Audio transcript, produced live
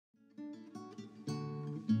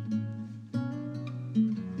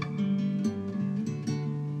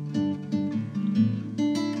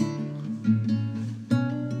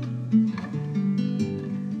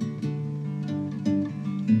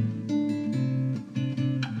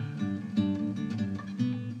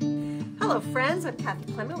Hello friends, I'm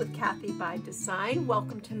Kathy Clement with Kathy by Design.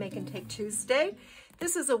 Welcome to Make and Take Tuesday.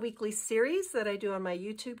 This is a weekly series that I do on my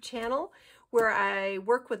YouTube channel where I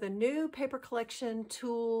work with a new paper collection,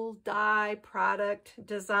 tool, die, product,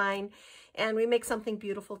 design, and we make something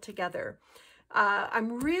beautiful together.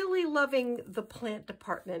 I'm really loving the plant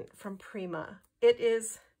department from Prima. It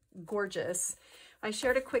is gorgeous. I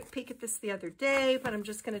shared a quick peek at this the other day, but I'm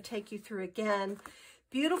just going to take you through again.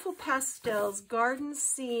 Beautiful pastels, garden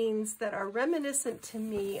scenes that are reminiscent to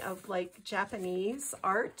me of like Japanese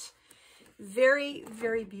art. Very,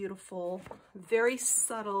 very beautiful, very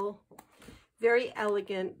subtle, very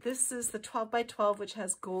elegant. This is the 12 by 12, which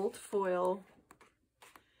has gold foil.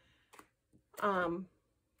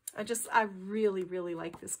 I really, really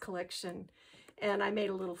like this collection. And I made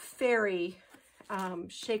a little fairy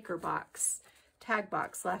shaker box, tag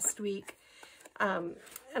box last week.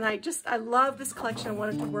 And I love this collection. I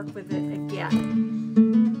wanted to work with it again.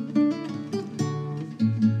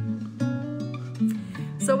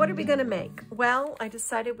 So what are we going to make? Well, I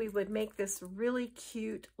decided we would make this really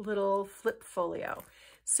cute little flip folio.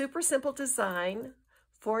 Super simple design,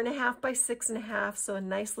 4.5 by 6.5, so a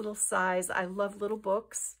nice little size. I love little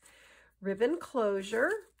books. Ribbon closure,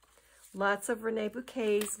 lots of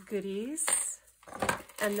Reneabouquets goodies.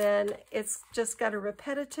 And then it's just got a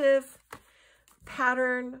repetitive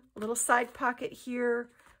pattern, a little side pocket here,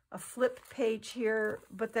 a flip page here,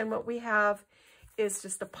 but then what we have is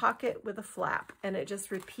just a pocket with a flap, and it just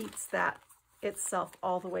repeats that itself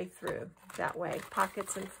all the way through that way,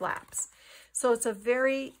 pockets and flaps. So it's a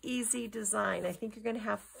very easy design. I think you're going to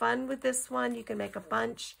have fun with this one. You can make a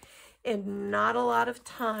bunch in not a lot of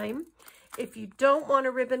time. If you don't want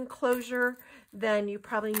a ribbon closure, then you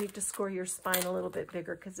probably need to score your spine a little bit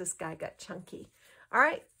bigger because this guy got chunky. All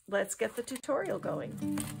right, let's get the tutorial going.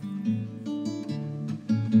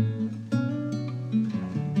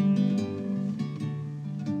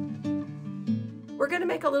 We're going to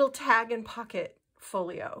make a little tag and pocket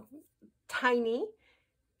folio. Tiny,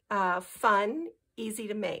 fun, easy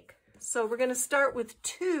to make. So we're going to start with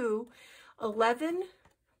two 11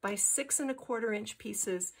 by 6.25 inch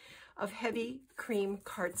pieces of heavy cream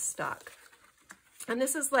cardstock. And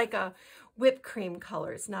this is like a whipped cream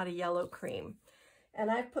color. It's not a yellow cream. And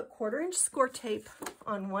I've put 1/4 inch score tape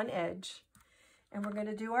on one edge. And we're going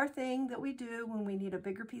to do our thing that we do when we need a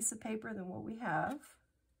bigger piece of paper than what we have.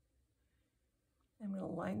 I'm going to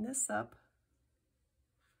line this up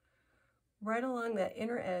right along that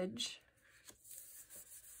inner edge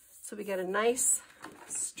so we get a nice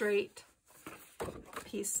straight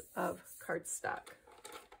piece of cardstock.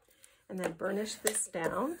 And then burnish this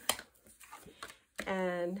down.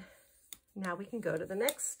 And now we can go to the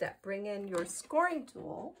next step. Bring in your scoring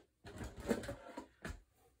tool.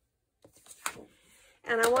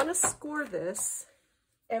 And I want to score this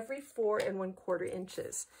every 4 1/4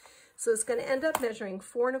 inches. So it's going to end up measuring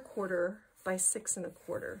 4.25 by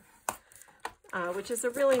 6.25, which is a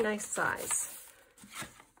really nice size.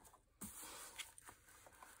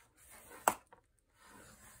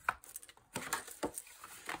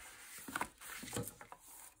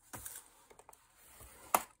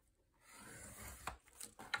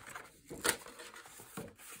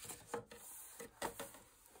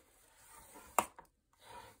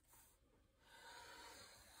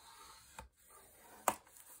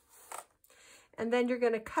 And then you're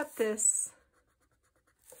going to cut this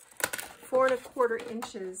 4 1/4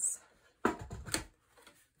 inches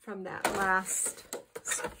from that last,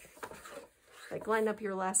 like line up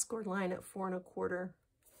your last scored line at 4 1/4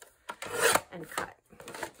 and cut,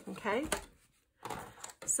 okay?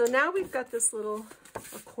 So now we've got this little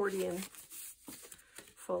accordion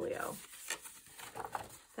folio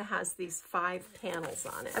that has these 5 panels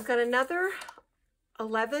on it. I've got another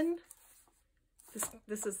 11,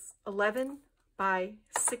 this is 11 by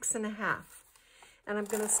 6.5, and I'm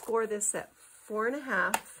going to score this at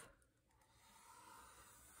 4.5.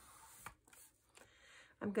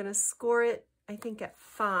 I'm going to score it, I think, at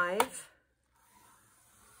 5,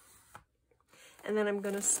 and then I'm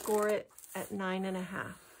going to score it at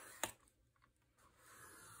 9.5.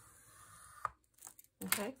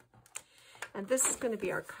 Okay, and this is going to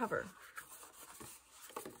be our cover.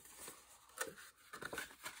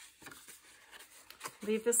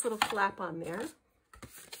 Leave this little flap on there.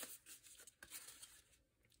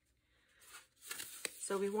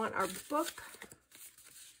 So we want our book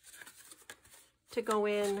to go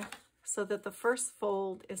in so that the first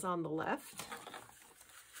fold is on the left.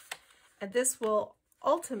 And this will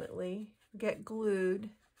ultimately get glued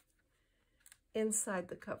inside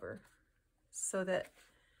the cover so that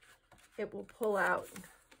it will pull out.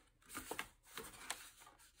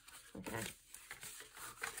 Okay.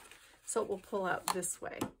 So it will pull out this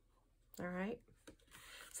way. All right.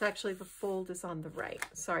 So actually the fold is on the right.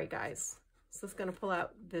 Sorry guys. So it's going to pull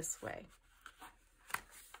out this way.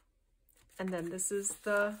 And then this is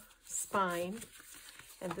the spine,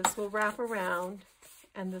 and this will wrap around,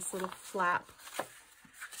 and this little flap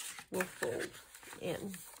will fold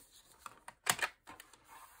in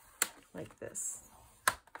like this.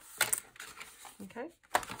 Okay.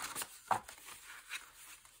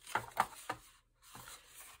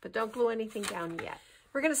 But don't glue anything down yet.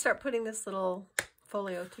 We're going to start putting this little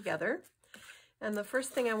folio together. And the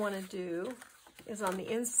first thing I want to do is on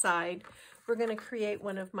the inside, we're going to create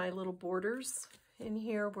one of my little borders in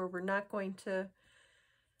here where we're not going to,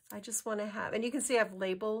 I just want to have, and you can see I've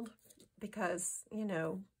labeled because, you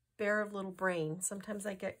know, bear of little brain, sometimes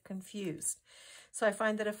I get confused. So I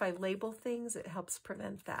find that if I label things, it helps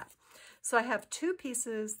prevent that. So I have 2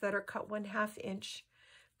 pieces that are cut 1/2 inch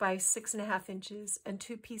by 6.5 inches and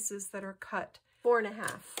 2 pieces that are cut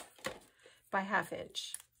 4.5 by 1/2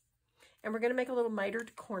 inch. And we're going to make a little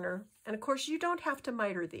mitered corner. And of course, you don't have to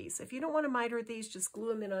miter these. If you don't want to miter these, just glue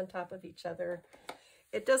them in on top of each other.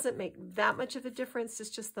 It doesn't make that much of a difference. It's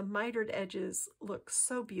just the mitered edges look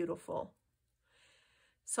so beautiful.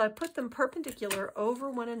 So I put them perpendicular over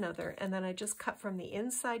one another, and then I just cut from the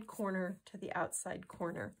inside corner to the outside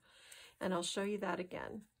corner. And I'll show you that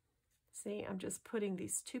again. See, I'm just putting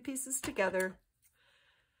these 2 pieces together,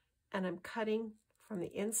 and I'm cutting from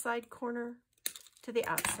the inside corner to the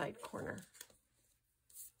outside corner.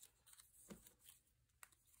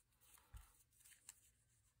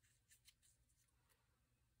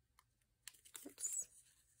 Oops.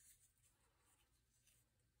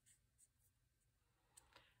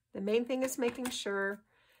 The main thing is making sure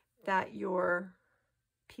that your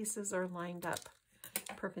pieces are lined up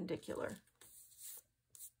perpendicular.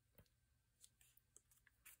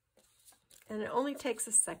 And it only takes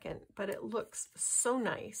a second, but it looks so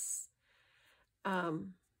nice.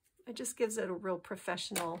 It just gives it a real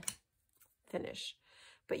professional finish.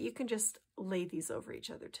 But you can just lay these over each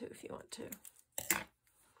other too if you want to.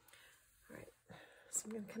 All right, so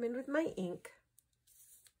I'm going to come in with my ink.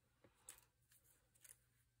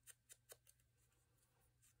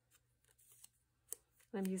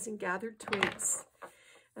 I'm using Gathered Twigs,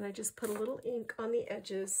 and I just put a little ink on the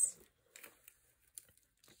edges.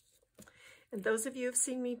 And those of you who have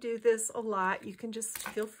seen me do this a lot, you can just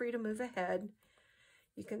feel free to move ahead.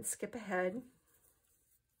 You can skip ahead.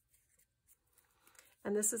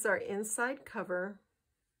 And this is our inside cover.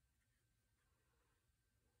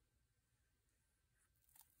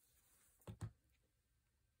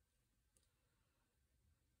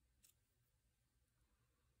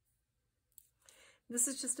 This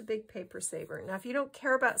is just a big paper saver. Now, if you don't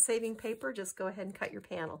care about saving paper, just go ahead and cut your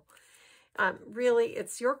panel. Really,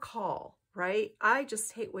 it's your call, right? I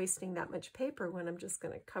just hate wasting that much paper when I'm just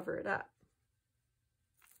going to cover it up.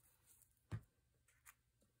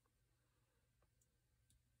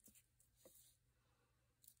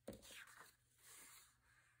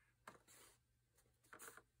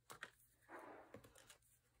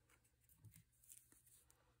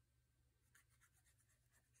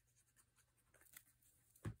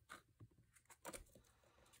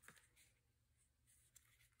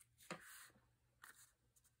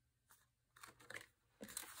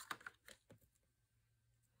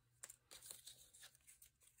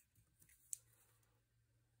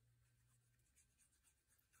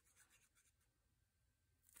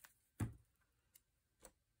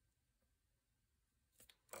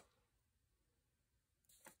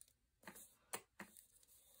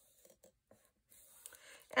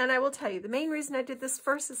 And I will tell you, the main reason I did this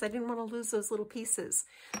first is I didn't want to lose those little pieces.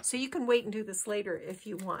 So you can wait and do this later if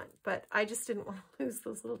you want, but I just didn't want to lose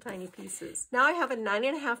those little tiny pieces. Now I have a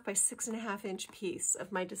 9.5 by 6.5 inch piece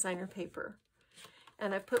of my designer paper.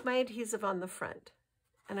 And I put my adhesive on the front.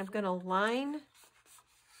 And I'm going to line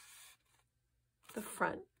the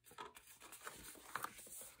front.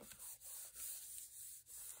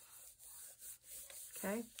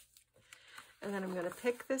 Okay. And then I'm going to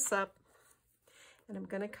pick this up. And I'm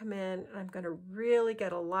going to come in and I'm going to really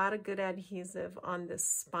get a lot of good adhesive on this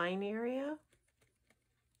spine area.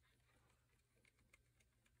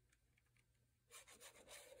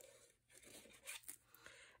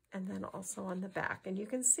 And then also on the back. And you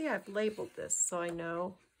can see I've labeled this so I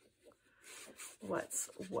know what's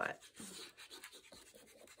what.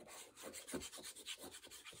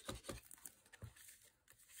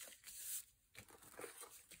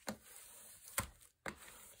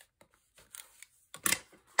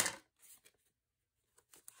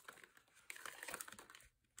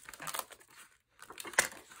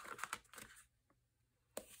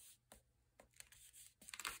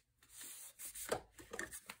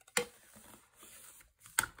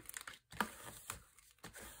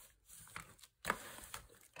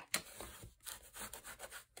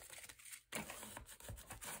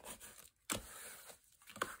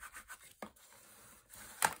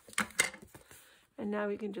 And now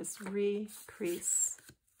we can just re-crease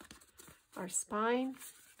our spine.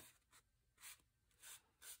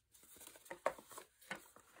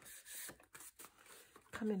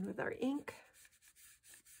 Come in with our ink.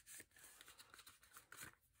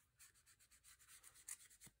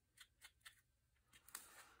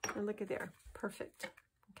 And look at there, perfect,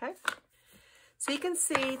 okay? So you can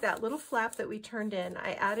see that little flap that we turned in,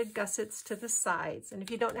 I added gussets to the sides. And if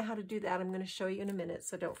you don't know how to do that, I'm gonna show you in a minute,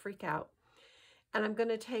 so don't freak out. And I'm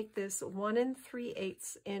gonna take this 1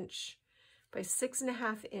 3/8 inch by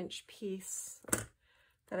 6.5 inch piece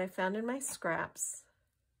that I found in my scraps.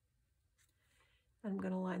 I'm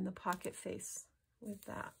gonna line the pocket face with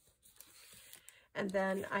that. And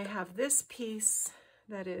then I have this piece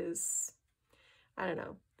that is, I don't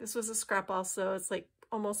know, this was a scrap also. It's like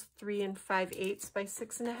almost 3 5/8 by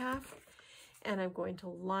 6.5. And I'm going to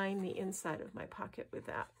line the inside of my pocket with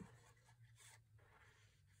that.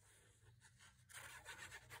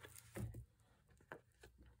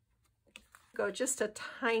 Go just a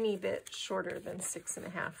tiny bit shorter than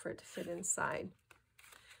 6.5 for it to fit inside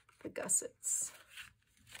the gussets.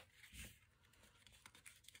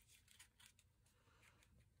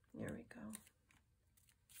 There we go.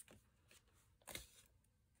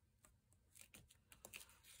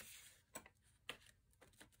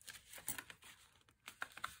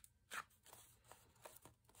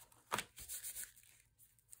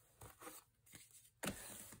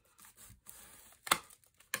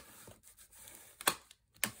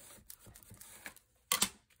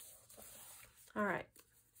 All right,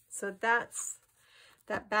 so that's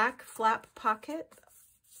that back flap pocket.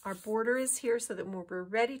 Our border is here so that when we're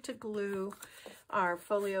ready to glue our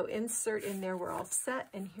folio insert in there, we're all set,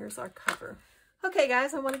 and here's our cover. Okay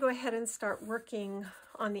guys, I want to go ahead and start working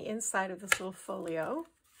on the inside of this little folio,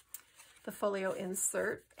 the folio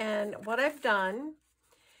insert. And what I've done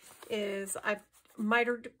is I've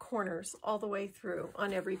mitered corners all the way through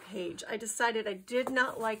on every page. I decided I did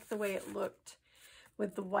not like the way it looked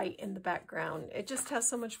with the white in the background. It just has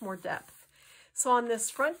so much more depth. So on this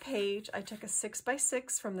front page, I took a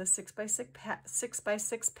 6x6 from the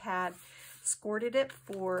 6x6 pad, scored it at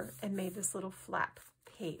 4, and made this little flap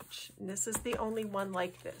page. And this is the only one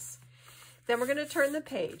like this. Then we're going to turn the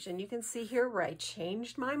page, and you can see here where I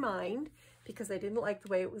changed my mind because I didn't like the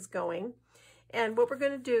way it was going. And what we're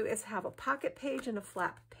going to do is have a pocket page and a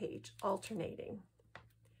flap page alternating.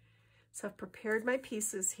 So I've prepared my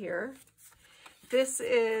pieces here. This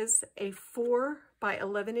is a 4 by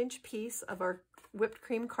 11 inch piece of our whipped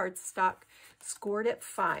cream cardstock, scored at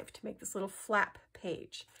 5 to make this little flap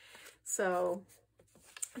page. So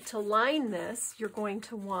to line this, you're going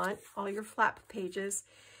to want all your flap pages.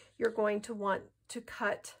 You're going to want to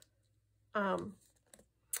cut 3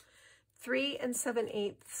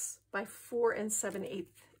 7/8 by 4 7/8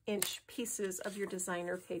 inch pieces of your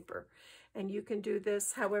designer paper. And you can do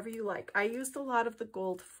this however you like. I used a lot of the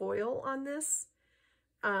gold foil on this.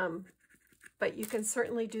 But you can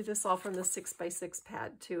certainly do this all from the 6x6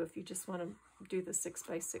 pad too, if you just want to do the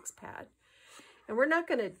 6x6 pad. And we're not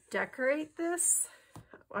going to decorate this.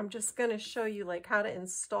 I'm just going to show you like how to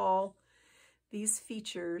install these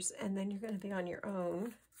features, and then you're going to be on your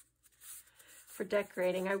own for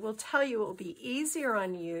decorating. I will tell you it will be easier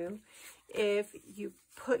on you if you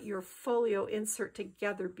put your folio insert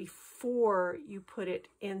together before you put it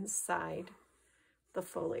inside the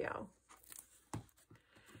folio.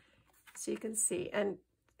 So you can see, and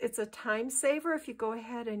it's a time saver if you go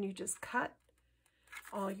ahead and you just cut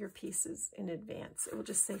all your pieces in advance. It will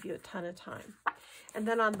just save you a ton of time. And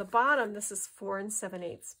then on the bottom, this is 4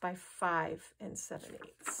 7/8 by 5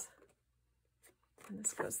 7/8. And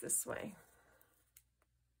this goes this way.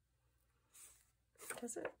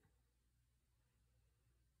 Does it?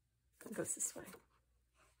 It goes this way.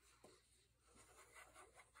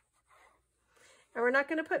 And we're not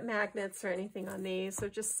going to put magnets or anything on these, so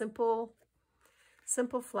just simple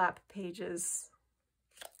flap pages.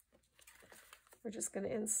 We're just going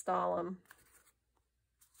to install them.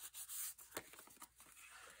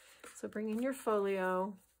 So bring in your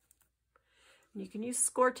folio. You can use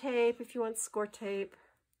score tape if you want score tape.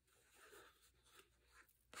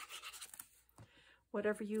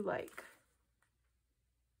 Whatever you like.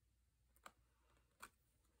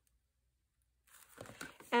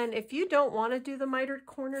 And if you don't want to do the mitered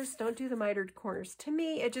corners, don't do the mitered corners. To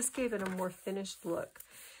me, it just gave it a more finished look.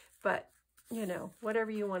 But, you know,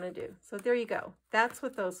 whatever you want to do. So there you go. That's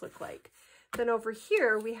what those look like. Then over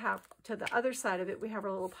here, we have, to the other side of it, we have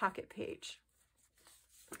our little pocket page.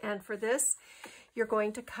 And for this, you're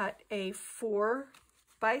going to cut a 4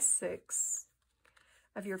 by 6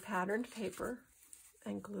 of your patterned paper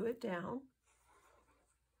and glue it down.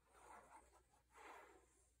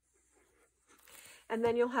 And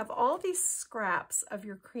then you'll have all these scraps of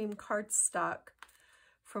your cream cardstock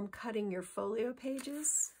from cutting your folio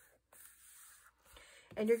pages.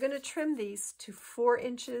 And you're going to trim these to 4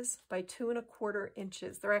 inches by 2 1/4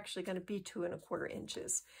 inches. They're actually going to be 2 1/4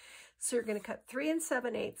 inches. So you're going to cut 3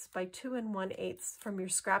 7/8 by 2 1/8 from your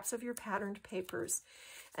scraps of your patterned papers.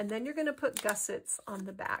 And then you're going to put gussets on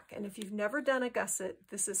the back. And if you've never done a gusset,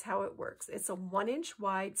 this is how it works. It's a 1 inch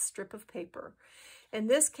wide strip of paper. In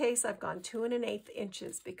this case, I've gone 2 1/8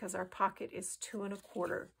 inches because our pocket is 2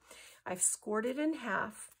 1/4. I've scored it in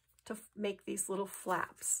half to make these little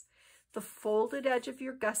flaps. The folded edge of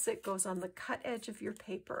your gusset goes on the cut edge of your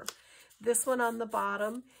paper. This one on the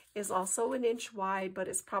bottom is also 1 inch wide, but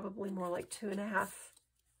it's probably more like 2 1/2,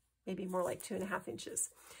 maybe more like 2 1/2 inches.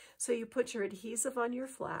 So you put your adhesive on your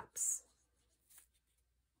flaps.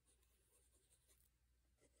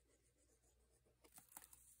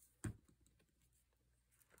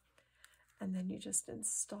 And then you just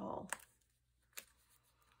install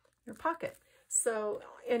your pocket. So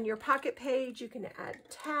in your pocket page, you can add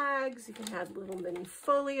tags, you can add little mini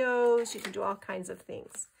folios, you can do all kinds of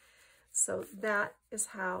things. So that is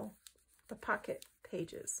how the pocket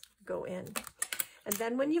pages go in. And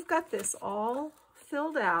then when you've got this all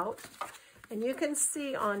filled out, and you can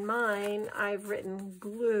see on mine, I've written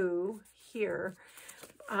glue here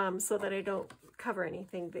so that I don't cover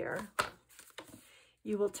anything there.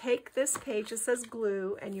 You will take this page that says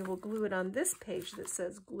glue, and you will glue it on this page that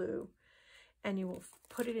says glue, and you will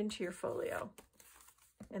put it into your folio.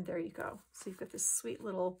 And there you go. So you've got this sweet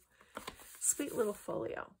little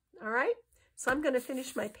folio. All right. So I'm going to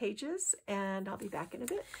finish my pages, and I'll be back in a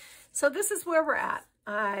bit. So this is where we're at.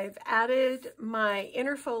 I've added my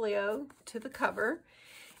inner folio to the cover,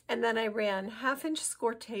 and then I ran 1/2 inch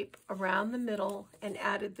score tape around the middle and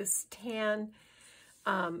added this tan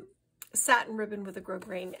satin ribbon with a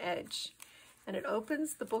grosgrain edge. And it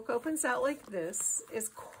opens, the book opens out like this. It's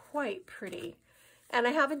quite pretty. And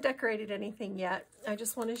I haven't decorated anything yet. I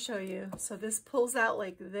just want to show you. So this pulls out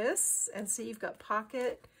like this, and see you've got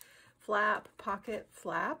pocket, flap, pocket,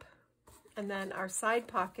 flap, and then our side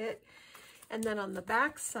pocket. And then on the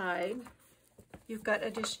back side, you've got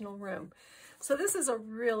additional room. So this is a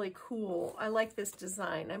really cool, I like this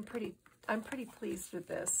design. I'm pretty pleased with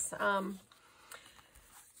this.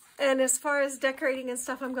 And as far as decorating and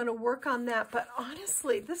stuff, I'm going to work on that. But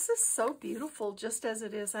honestly, this is so beautiful just as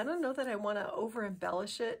it is. I don't know that I want to over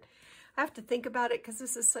embellish it. I have to think about it because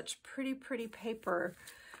this is such pretty, pretty paper.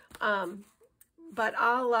 But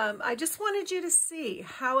I just wanted you to see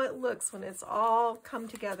how it looks when it's all come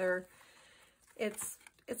together. It's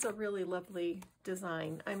a really lovely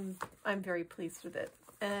design. I'm very pleased with it.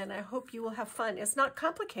 And I hope you will have fun. It's not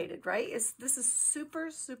complicated, right? This is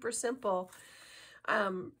super, super simple.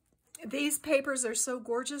 These papers are so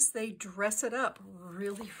gorgeous, they dress it up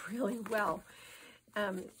really, really well.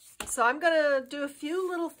 So I'm going to do a few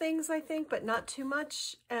little things, I think, but not too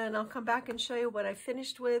much. And I'll come back and show you what I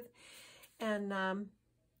finished with and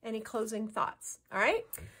any closing thoughts. All right?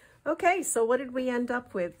 Okay, so what did we end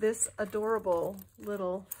up with? This adorable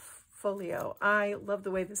little folio. I love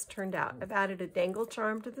the way this turned out. I've added a dangle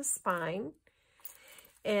charm to the spine,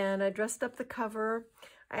 and I dressed up the cover.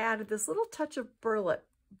 I added this little touch of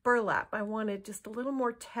burlap. I wanted just a little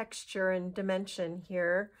more texture and dimension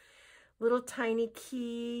here. Little tiny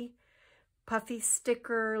key, puffy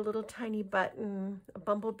sticker, little tiny button, a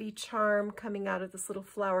bumblebee charm coming out of this little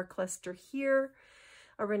flower cluster here,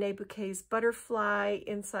 a Reneabouquets butterfly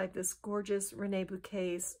inside this gorgeous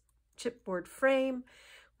Reneabouquets chipboard frame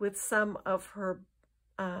with some of her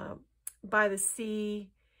By the Sea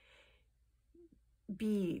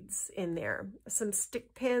beads in there. Some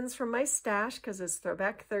stick pins from my stash because it's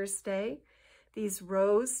Throwback Thursday. These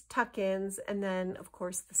rose tuck-ins, and then, of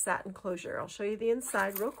course, the satin closure. I'll show you the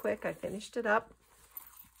inside real quick. I finished it up.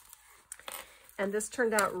 And this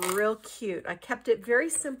turned out real cute. I kept it very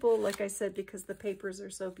simple, like I said, because the papers are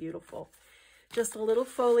so beautiful. Just a little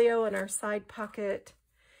folio in our side pocket.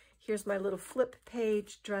 Here's my little flip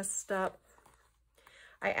page dressed up.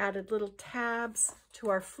 I added little tabs to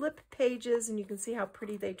our flip pages, and you can see how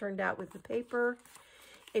pretty they turned out with the paper.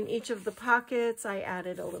 In each of the pockets, I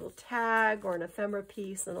added a little tag or an ephemera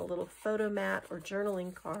piece and a little photo mat or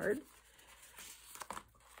journaling card.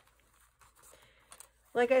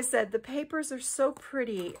 Like I said, the papers are so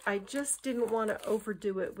pretty. I just didn't want to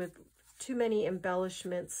overdo it with too many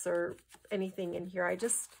embellishments or anything in here.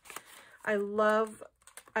 I love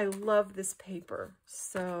this paper,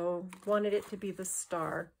 so wanted it to be the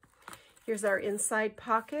star. Here's our inside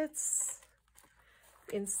pockets,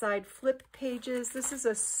 inside flip pages. This is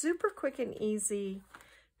a super quick and easy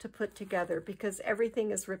to put together because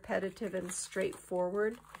everything is repetitive and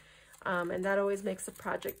straightforward. And that always makes the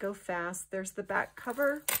project go fast. There's the back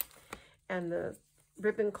cover and the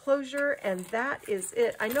ribbon closure, and that is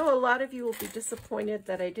it. I know a lot of you will be disappointed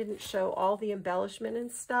that I didn't show all the embellishment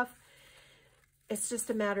and stuff. It's just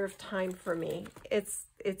a matter of time for me. It's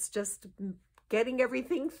just getting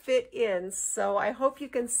everything fit in. So I hope you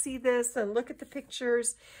can see this and look at the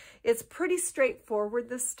pictures. It's pretty straightforward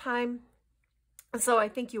this time. So I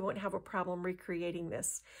think you won't have a problem recreating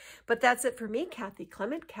this. But that's it for me, Kathy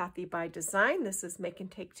Clement, Kathy by Design. This is Make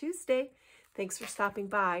and Take Tuesday. Thanks for stopping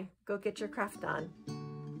by. Go get your craft done.